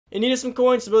You needed some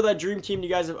coins to build that dream team you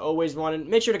guys have always wanted.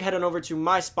 Make sure to head on over to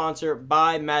my sponsor,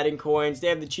 Buy Madden Coins. They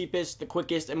have the cheapest, the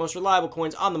quickest, and most reliable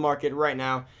coins on the market right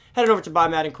now. Head on over to Buy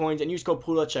Madden Coins and use code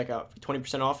Poodle at checkout for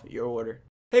 20% off your order.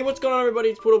 Hey, what's going on, everybody?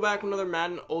 It's Poodle back with another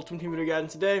Madden Ultimate Team video guide, and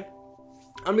today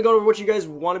I'm going to go over what you guys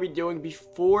want to be doing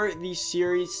before the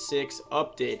Series 6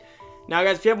 update. Now,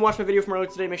 guys, if you haven't watched my video from earlier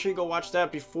today, make sure you go watch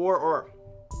that before, or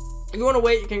if you want to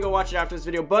wait, you can go watch it after this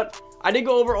video. But I did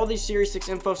go over all these Series 6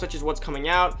 info, such as what's coming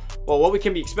out, well, what we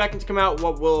can be expecting to come out,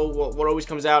 what always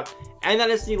comes out, and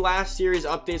that is the last Series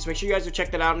update. So make sure you guys go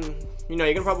check that out, and you're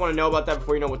gonna probably want to know about that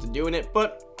before you know what to do in it.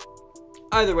 But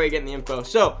either way, getting the info.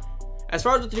 So as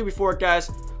far as what to do before it, guys,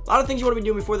 a lot of things you want to be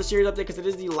doing before the Series update, because it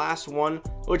is the last one,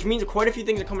 which means quite a few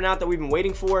things are coming out that we've been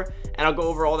waiting for, and I'll go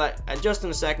over all that just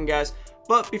in a second, guys.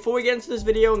 But before we get into this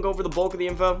video and go over the bulk of the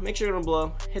info, make sure you're down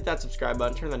below, hit that subscribe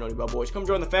button, turn that noty bell, boys. Come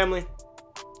join the family.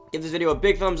 Give this video a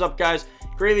big thumbs up, guys.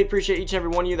 Greatly appreciate each and every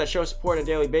one of you that show support on a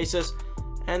daily basis.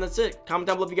 And that's it. Comment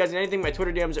down below if you guys need anything. My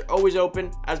Twitter DMs are always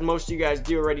open, as most of you guys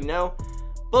do already know.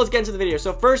 But let's get into the video.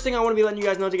 So first thing I want to be letting you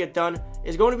guys know to get done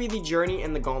is going to be the journey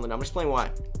and the gauntlet. I'm going to explain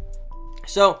why.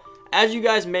 So as you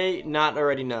guys may not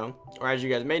already know, or as you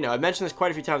guys may know, I've mentioned this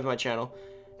quite a few times on my channel.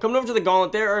 Coming over to the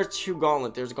gauntlet, there are two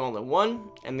gauntlets. There's Gauntlet 1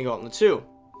 and the Gauntlet 2.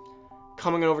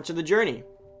 Coming over to the journey,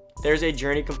 there's a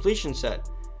journey completion set.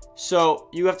 So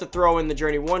you have to throw in the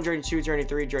Journey 1, Journey 2, Journey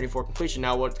 3, Journey 4 completion.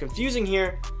 Now what's confusing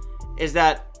here is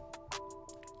that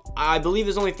I believe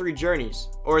there's only 3 journeys,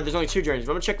 or there's only 2 journeys.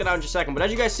 But I'm going to check that out in just a second. But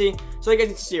as you guys see, so you guys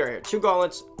can see right here, 2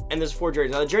 gauntlets and there's 4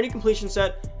 journeys. Now the journey completion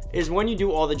set is when you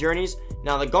do all the journeys.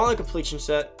 Now the gauntlet completion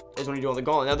set is when you do all the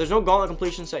gauntlet. Now there's no gauntlet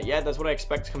completion set yet. That's what I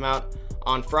expect to come out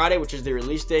on Friday, which is the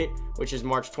release date, which is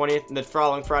March 20th, and the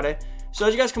following Friday. So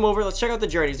as you guys come over, let's check out the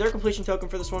journeys. Is there a completion token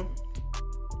for this one?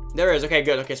 There is. Okay,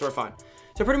 good. Okay, so we're fine.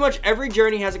 So pretty much every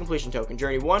journey has a completion token.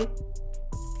 Journey 1,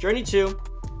 Journey 2,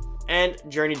 and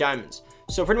Journey Diamonds.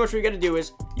 So pretty much what you got to do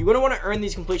is you're going to want to earn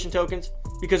these completion tokens,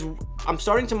 because I'm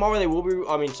starting tomorrow. They will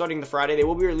be, starting the Friday, they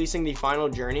will be releasing the final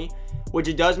journey, which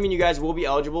it does mean you guys will be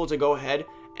eligible to go ahead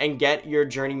and get your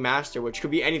Journey Master, which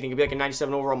could be anything. It could be like a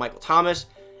 97 overall Michael Thomas.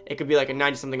 It could be like a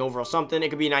 90 something overall something. It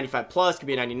could be a 95 plus, it could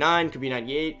be a 99, it could be a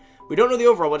 98. We don't know the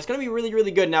overall, but it's going to be really,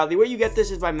 really good. Now, the way you get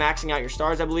this is by maxing out your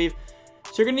stars, I believe.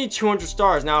 So you're going to need 200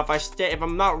 stars. Now, if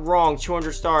I'm not wrong,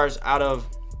 200 stars out of,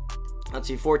 let's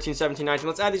see, 14, 17, 19.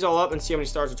 Let's add these all up and see how many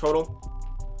stars are total.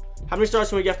 How many stars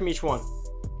can we get from each one?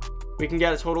 We can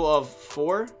get a total of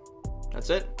 4. That's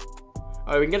it. All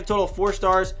right, we can get a total of 4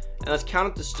 stars. And let's count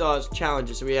up the stars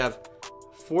challenges. So we have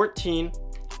 14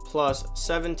 plus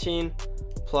 17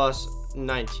 plus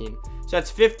 19. So that's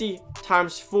 50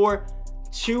 times 4.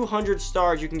 200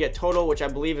 stars you can get total, which I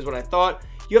believe is what I thought.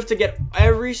 You have to get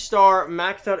every star,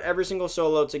 maxed out every single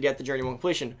solo to get the Journey 1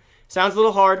 completion. Sounds a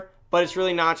little hard, but it's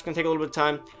really not. It's going to take a little bit of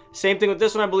time. Same thing with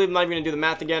this one, I believe. I'm not even going to do the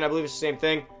math again. I believe it's the same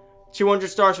thing. 200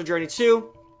 stars for Journey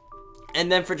 2.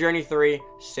 And then for Journey 3,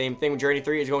 same thing. Journey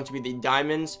 3 is going to be the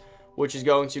Diamonds, which is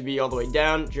going to be all the way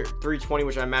down. 320,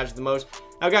 which I imagine the most.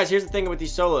 Now, guys, here's the thing with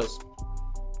these solos.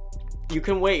 You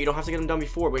can wait. You don't have to get them done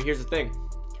before, but here's the thing.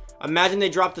 Imagine they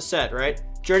drop the set, right?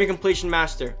 Journey Completion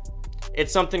Master.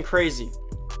 It's something crazy.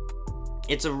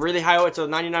 It's a really high, it's a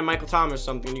 99 Michael Thomas or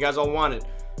something. You guys all want it.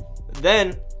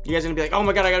 Then, you guys are going to be like, oh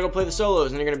my god, I got to go play the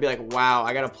solos. And you're going to be like, wow,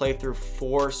 I got to play through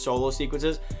 4 solo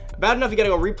sequences. Bad enough you got to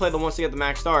go replay them once you get the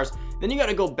max stars. Then you got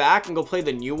to go back and go play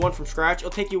the new one from scratch.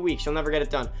 It'll take you weeks. You'll never get it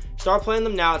done. Start playing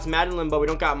them now. It's Madden Limbo. We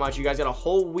don't got much. You guys got a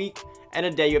whole week and a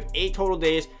day. You have 8 total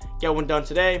days. Get one done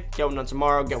today. Get one done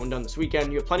tomorrow. Get one done this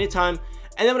weekend. You have plenty of time.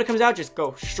 And then when it comes out, just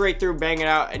go straight through, bang it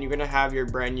out, and you're going to have your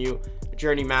brand new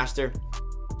Journey Master.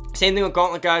 Same thing with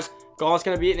Gauntlet, guys. Gauntlet's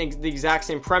going to be the exact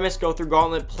same premise. Go through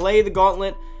Gauntlet, play the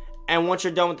Gauntlet, and once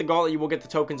you're done with the Gauntlet, you will get the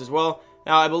tokens as well.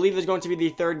 Now, I believe there's going to be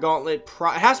the 3rd Gauntlet.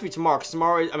 It has to be tomorrow, because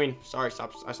tomorrow is, I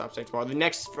stopped saying tomorrow. The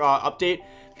next update,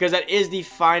 because that is the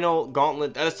final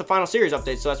Gauntlet. That's the final series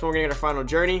update, so that's when we're going to get our final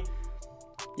journey.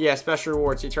 Yeah, special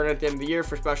rewards. So you turn it at the end of the year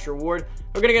for special reward.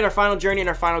 We're going to get our final journey and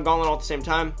our final Gauntlet all at the same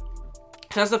time.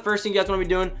 So that's the first thing you guys want to be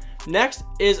doing. Next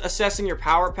is assessing your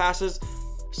power passes.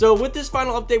 So with this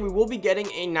final update, we will be getting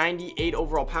a 98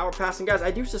 overall power pass. And guys,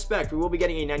 I do suspect we will be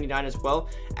getting a 99 as well.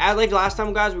 As like last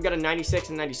time, guys, we got a 96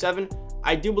 and 97.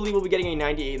 I do believe we'll be getting a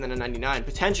 98 and then a 99,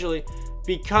 potentially.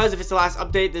 Because if it's the last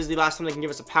update, this is the last time they can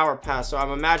give us a power pass. So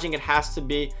I'm imagining it has to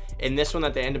be in this one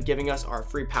that they end up giving us our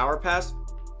free power pass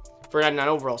for 99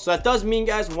 overall. So that does mean,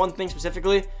 guys, one thing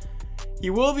specifically.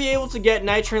 You will be able to get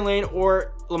Nitrate Lane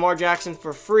or Lamar Jackson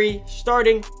for free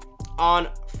starting on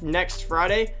next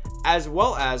Friday, as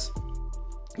well as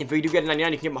if you do get a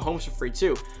 99, you can get Mahomes for free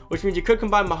too, which means you could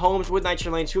combine Mahomes with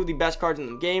Nitrate Lane, 2 of the best cards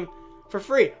in the game, for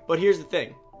free. But here's the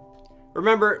thing.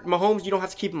 Remember, Mahomes, you don't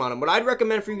have to keep him on him. What I'd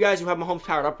recommend for you guys who have Mahomes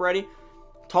powered up already,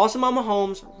 toss him on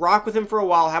Mahomes, rock with him for a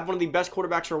while, have one of the best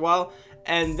quarterbacks for a while,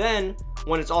 and then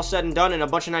when it's all said and done and a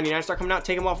bunch of 99s start coming out,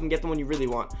 take them off and get the one you really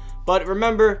want. But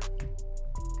remember,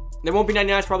 there won't be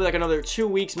 99s probably like another 2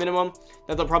 weeks minimum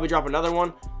that they'll probably drop another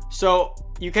one. So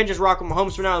you can just rock with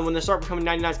Mahomes for now, and when they start becoming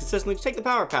 99s consistently, just take the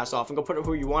power pass off and go put it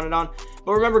who you want it on.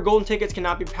 But remember, golden tickets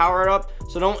cannot be powered up,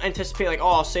 so don't anticipate like, oh,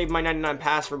 I'll save my 99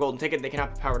 pass for golden ticket. They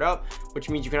cannot be powered up, which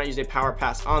means you cannot use a power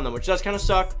pass on them, which does kind of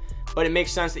suck. But it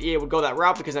makes sense that EA would go that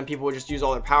route, because then people would just use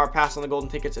all their power pass on the golden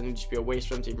tickets, and it'd just be a waste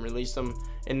for them to even release them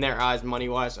in their eyes,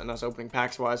 money-wise, and us opening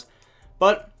packs-wise.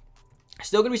 But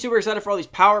still gonna be super excited for all these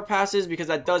power passes, because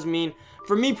that does mean,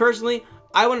 for me personally,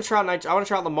 I want to try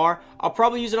out Lamar. I'll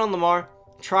probably use it on Lamar,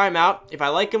 try him out. If I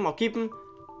like him, I'll keep him,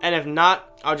 and if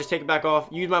not, I'll just take it back off,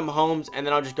 use my Mahomes, and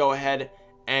then I'll just go ahead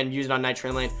and use it on Night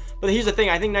Train Lane. But here's the thing,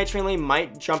 I think Night Train Lane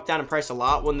might jump down in price a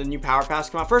lot when the new power pass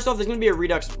come out. First off, there's gonna be a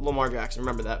Redux Lamar Jackson,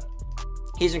 remember that.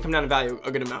 He's gonna come down in value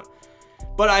a good amount.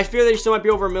 But I fear that he still might be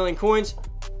over 1 million coins,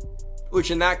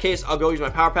 which in that case, I'll go use my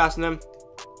power pass on them.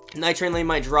 Night Train Lane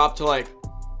might drop to like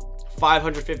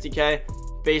 550k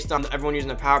based on everyone using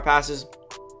the power passes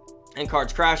and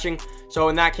cards crashing. So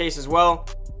in that case as well,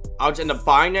 I'll just end up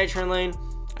buying Night Train Lane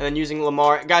and then using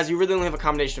Lamar. Guys, you really only have a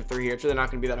combination of 3 here. It's really not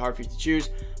going to be that hard for you to choose.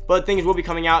 But things will be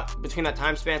coming out between that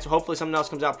time span, so hopefully something else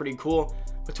comes out pretty cool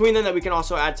between them that we can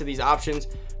also add to these options.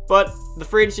 But the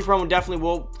free agency promo definitely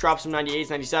will drop some 98s,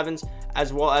 97s,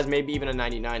 as well as maybe even a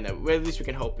 99. That at least we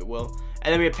can hope it will.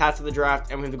 And then we have Path to the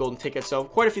Draft, and we have the golden ticket. So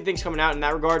quite a few things coming out in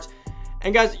that regards.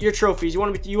 And guys, your trophies, you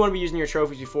want to be using your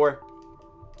trophies before.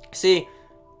 See,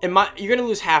 you're gonna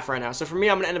lose half right now. So for me,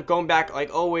 I'm gonna end up going back,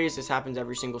 like always. This happens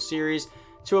every single series,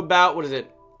 to about, what is it,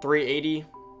 380,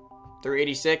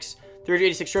 386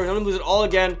 trophies. I'm gonna lose it all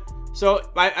again. So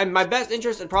my best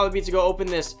interest would probably be to go open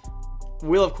this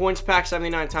Wheel of Coins pack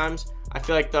 79 times. I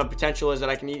feel like the potential is that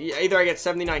I can either I get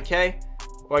 79k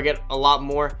or I get a lot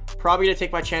more. Probably gonna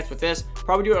take my chance with this.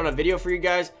 Probably do it on a video for you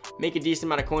guys. Make a decent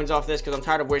amount of coins off this, because I'm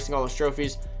tired of wasting all those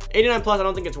trophies. 89 plus, I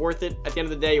don't think it's worth it. At the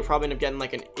end of the day, you'll probably end up getting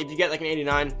like if you get like an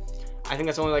 89, I think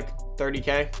that's only like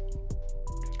 30k,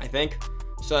 I think.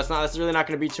 So that's really not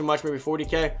going to be too much, maybe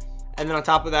 40k. And then on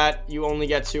top of that, you only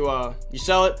get to you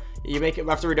sell it, you make it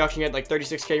after reduction, you get like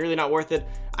 36k. Really not worth it.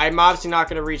 I'm obviously not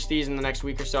going to reach these in the next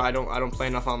week or so. I don't play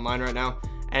enough online right now.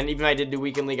 And even if I did do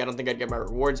weekend league, I don't think I'd get my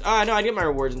rewards. No, I'd get my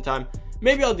rewards in time.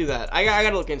 Maybe I'll do that. I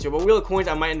gotta look into it. But Wheel of Coins,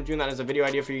 I might end up doing that as a video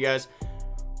idea for you guys.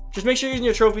 Just make sure you're using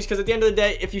your trophies, because at the end of the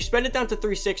day, if you spend it down to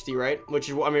 360, right, which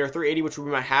is, I mean, or 380, which would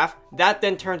be my half, that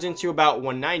then turns into about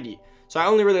 190. So I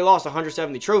only really lost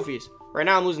 170 trophies. Right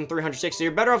now, I'm losing 360. So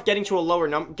you're better off getting to a lower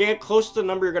number, get close to the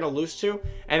number you're gonna lose to,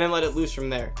 and then let it loose from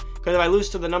there. Because if I lose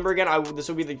to the number again, this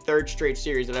will be the 3rd straight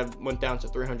series that I've went down to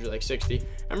 360.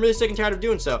 I'm really sick and tired of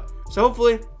doing so. So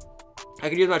hopefully, I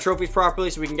can use my trophies properly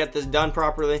so we can get this done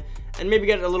properly, and maybe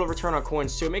get a little return on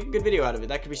coins too. Make a good video out of it.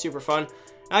 That could be super fun.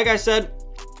 Like I said,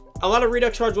 a lot of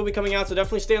Redux cards will be coming out, so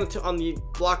definitely stay on the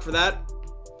block for that.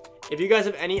 If you guys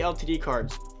have any LTD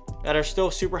cards that are still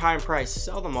super high in price,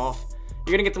 sell them off.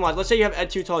 You're gonna get them lost. Let's say you have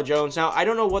Ed Too Tall Jones. Now, I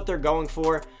don't know what they're going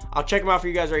for. I'll check them out for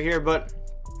you guys right here, but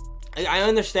I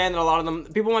understand that a lot of them,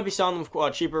 people might be selling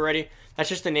them cheaper already. That's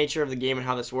just the nature of the game and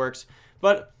how this works.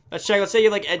 But let's check. Let's say you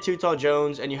like Ed Too Tall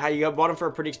Jones and you bought them for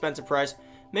a pretty expensive price.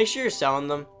 Make sure you're selling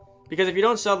them, because if you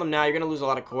don't sell them now, you're gonna lose a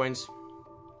lot of coins.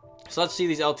 So let's see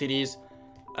these LTDs.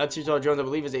 Ed Too Tall Jones, I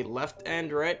believe, is a left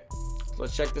end, right? So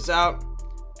let's check this out.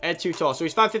 Ed Too Tall. So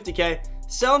he's 550k.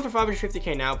 Sell him for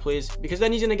 550k now, please, because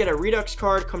then he's gonna get a Redux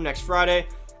card come next Friday,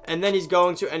 and then he's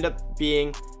going to end up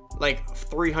being like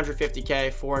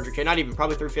 350k, 400k, not even,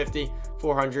 probably 350,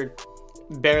 400,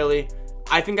 barely.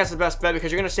 I think that's the best bet, because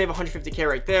you're gonna save 150k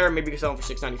right there. Maybe you can sell them for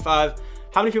 695.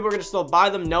 How many people are gonna still buy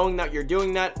them knowing that you're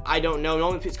doing that? I don't know.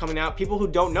 Knowing it's coming out. People who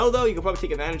don't know, though, you can probably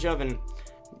take advantage of and,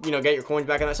 you know, get your coins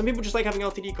back on that. Some people just like having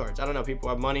LTD cards. I don't know. People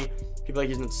have money. People like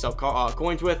using it to sell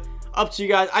coins with. Up to you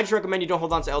guys. I just recommend you don't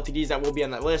hold on to LTDs. That will be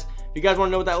on that list. If you guys want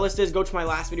to know what that list is, go to my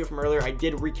last video from earlier. I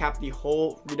did recap the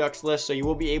whole Redux list, so you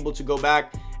will be able to go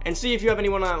back and see if you have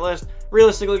anyone on that list.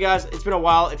 Realistically, guys, it's been a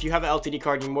while. If you have an LTD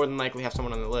card, you more than likely have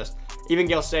someone on the list. Even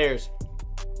Gale Sayers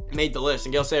made the list,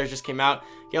 and Gale Sayers just came out.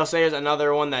 Gale Sayers,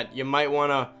 another one that you might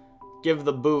want to give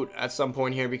the boot at some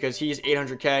point here, because he's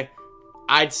 800k.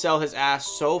 I'd sell his ass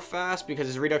so fast, because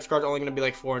his Redux card's only going to be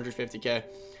like 450k.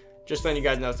 Just letting you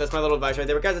guys know. So that's my little advice right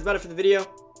there. But guys, that's about it for the video.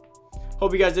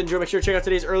 Hope you guys did enjoy. Make sure to check out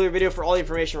today's earlier video for all the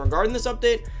information regarding this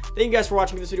update. Thank you guys for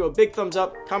watching. Give this video a big thumbs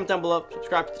up. Comment down below.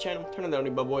 Subscribe to the channel. Turn on the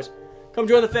notification bell, boys. Come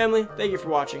join the family. Thank you for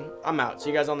watching. I'm out.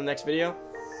 See you guys on the next video.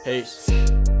 Peace.